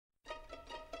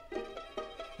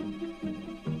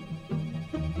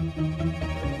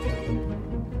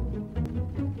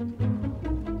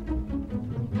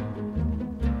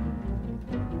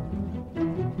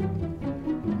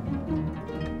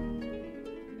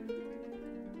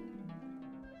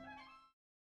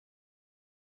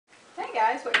Hey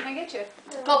guys, what can I get you?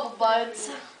 A couple buds.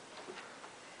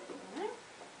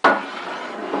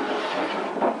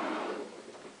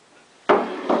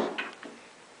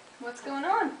 What's going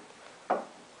on?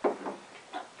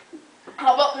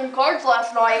 How about them cards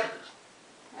last night?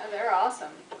 Oh, they're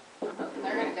awesome. I'm hoping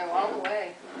they're gonna go all the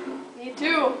way. Me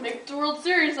too. Make it to World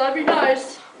Series, that'd be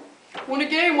nice. Win a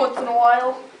game once in a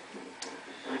while.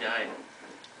 Who died?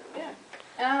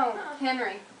 Oh,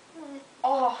 Henry.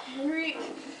 Oh, Henry.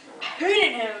 I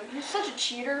hated him. He's such a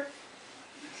cheater.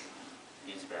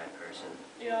 He's a bad person.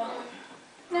 Yeah.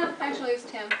 No, actually it's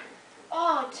Tim.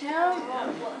 Oh, Tim.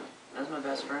 Yeah. That's my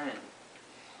best friend.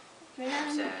 I'm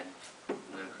Man. sad. I'm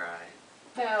gonna cry.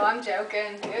 No, I'm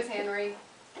joking. It was Henry.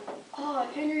 Oh,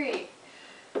 Henry.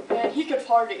 Man, he could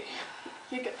party.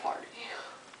 He could party.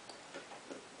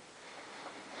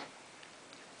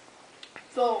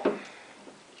 So,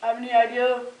 have any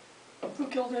idea who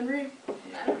killed Henry?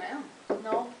 I don't know.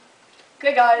 No?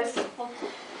 Okay, guys.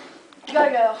 You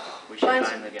gotta go. We should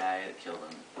find the guy that killed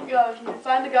him. You gotta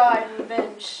find the guy and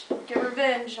revenge. Get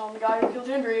revenge on the guy who killed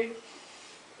Henry.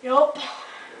 Yup.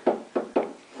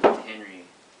 Henry.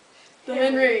 The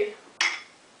Henry.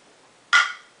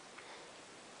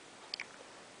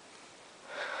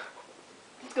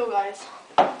 Let's go, guys.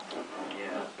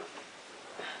 Yeah.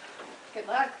 Good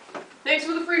luck. Thanks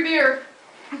for the free beer.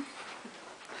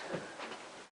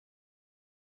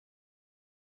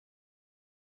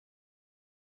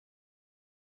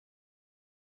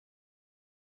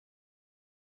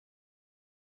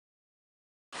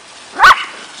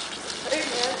 Hey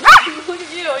man, look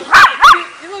at you.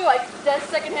 You look like that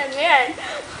secondhand man.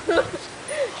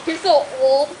 You're so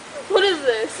old. What is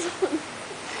this?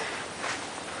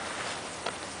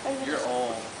 You're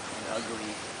old and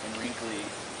ugly and wrinkly.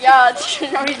 Yeah,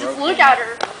 I mean, just look at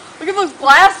her. Look at those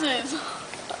glasses.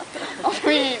 I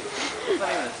mean, It's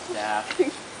not even a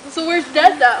staff. so where's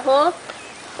Dad at, huh?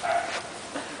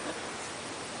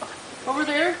 Over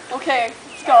there? Okay,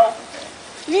 let's go.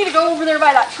 You need to go over there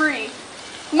by that tree.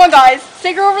 Come on, guys.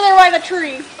 Take her over there by the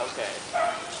tree. Okay.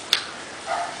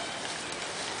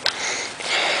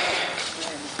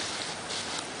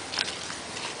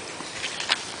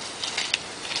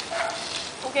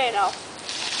 Okay, now.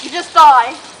 You just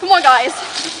die. Come on, guys.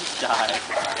 Die.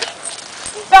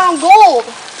 We found gold.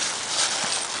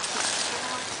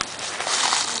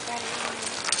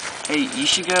 Hey, you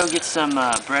should go get some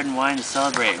bread and wine to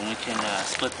celebrate, and we can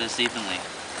split this evenly.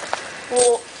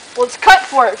 Well, let's cut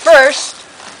for it first.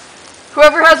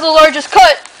 Whoever has the largest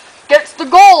cut gets the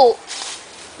gold.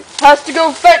 Has to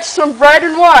go fetch some bread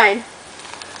and wine.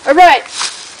 Alright.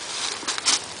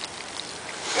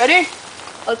 Ready?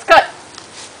 Let's cut.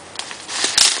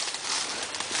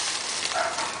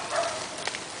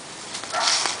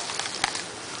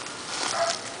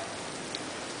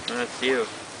 That's you.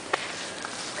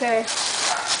 Okay.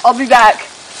 I'll be back.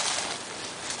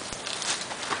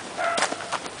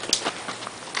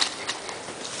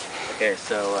 Okay,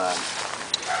 so,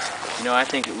 I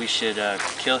think that we should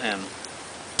kill him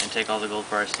and take all the gold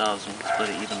for ourselves and split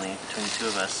it evenly between the two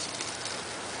of us.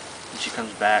 When he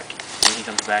comes back,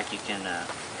 you can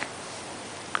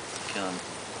kill him,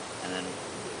 and then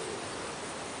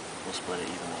we'll split it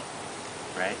evenly,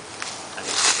 right?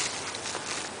 Okay.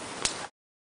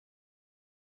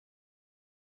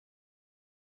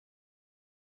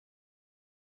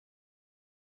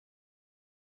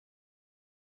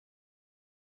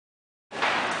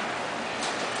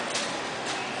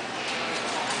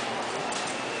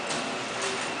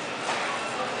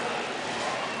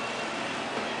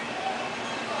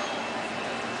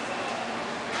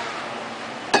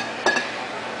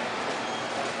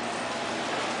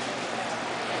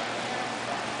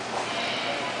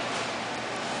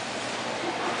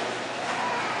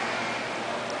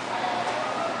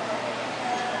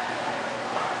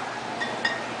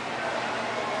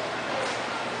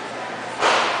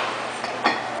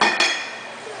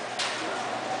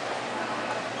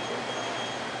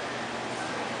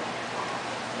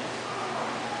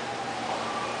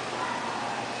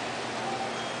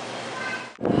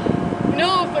 You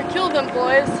know, if I kill them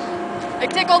boys, I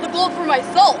take all the gold for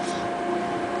myself.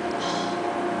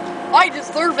 I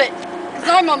deserve it, because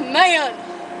I'm a man.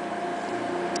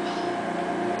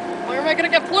 Why am I gonna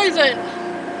get poisoned?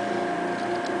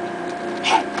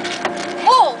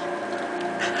 Oh!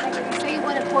 So you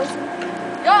wanted poison?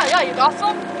 Yeah, you got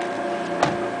some?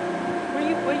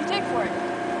 What do you take for it?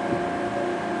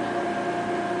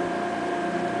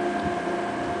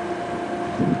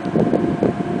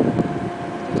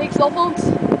 You take cell phones?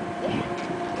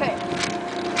 Yeah. Okay.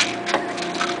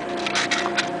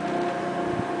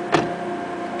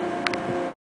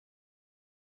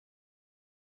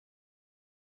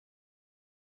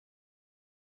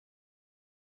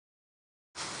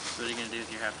 So what are you gonna do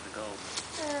with your half of the gold?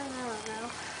 I don't know.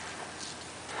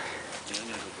 Dude, I'm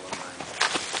gonna go blow mine.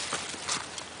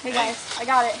 Hey guys, I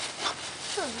got it.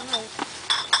 Oh, no.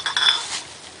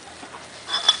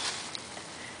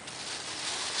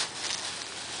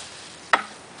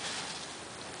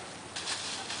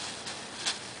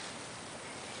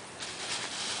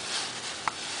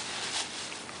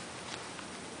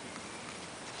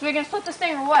 So we can split this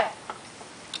thing or what?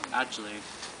 Actually,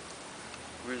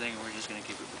 we're thinking we're just gonna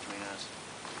keep it between us.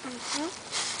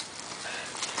 Mm-hmm.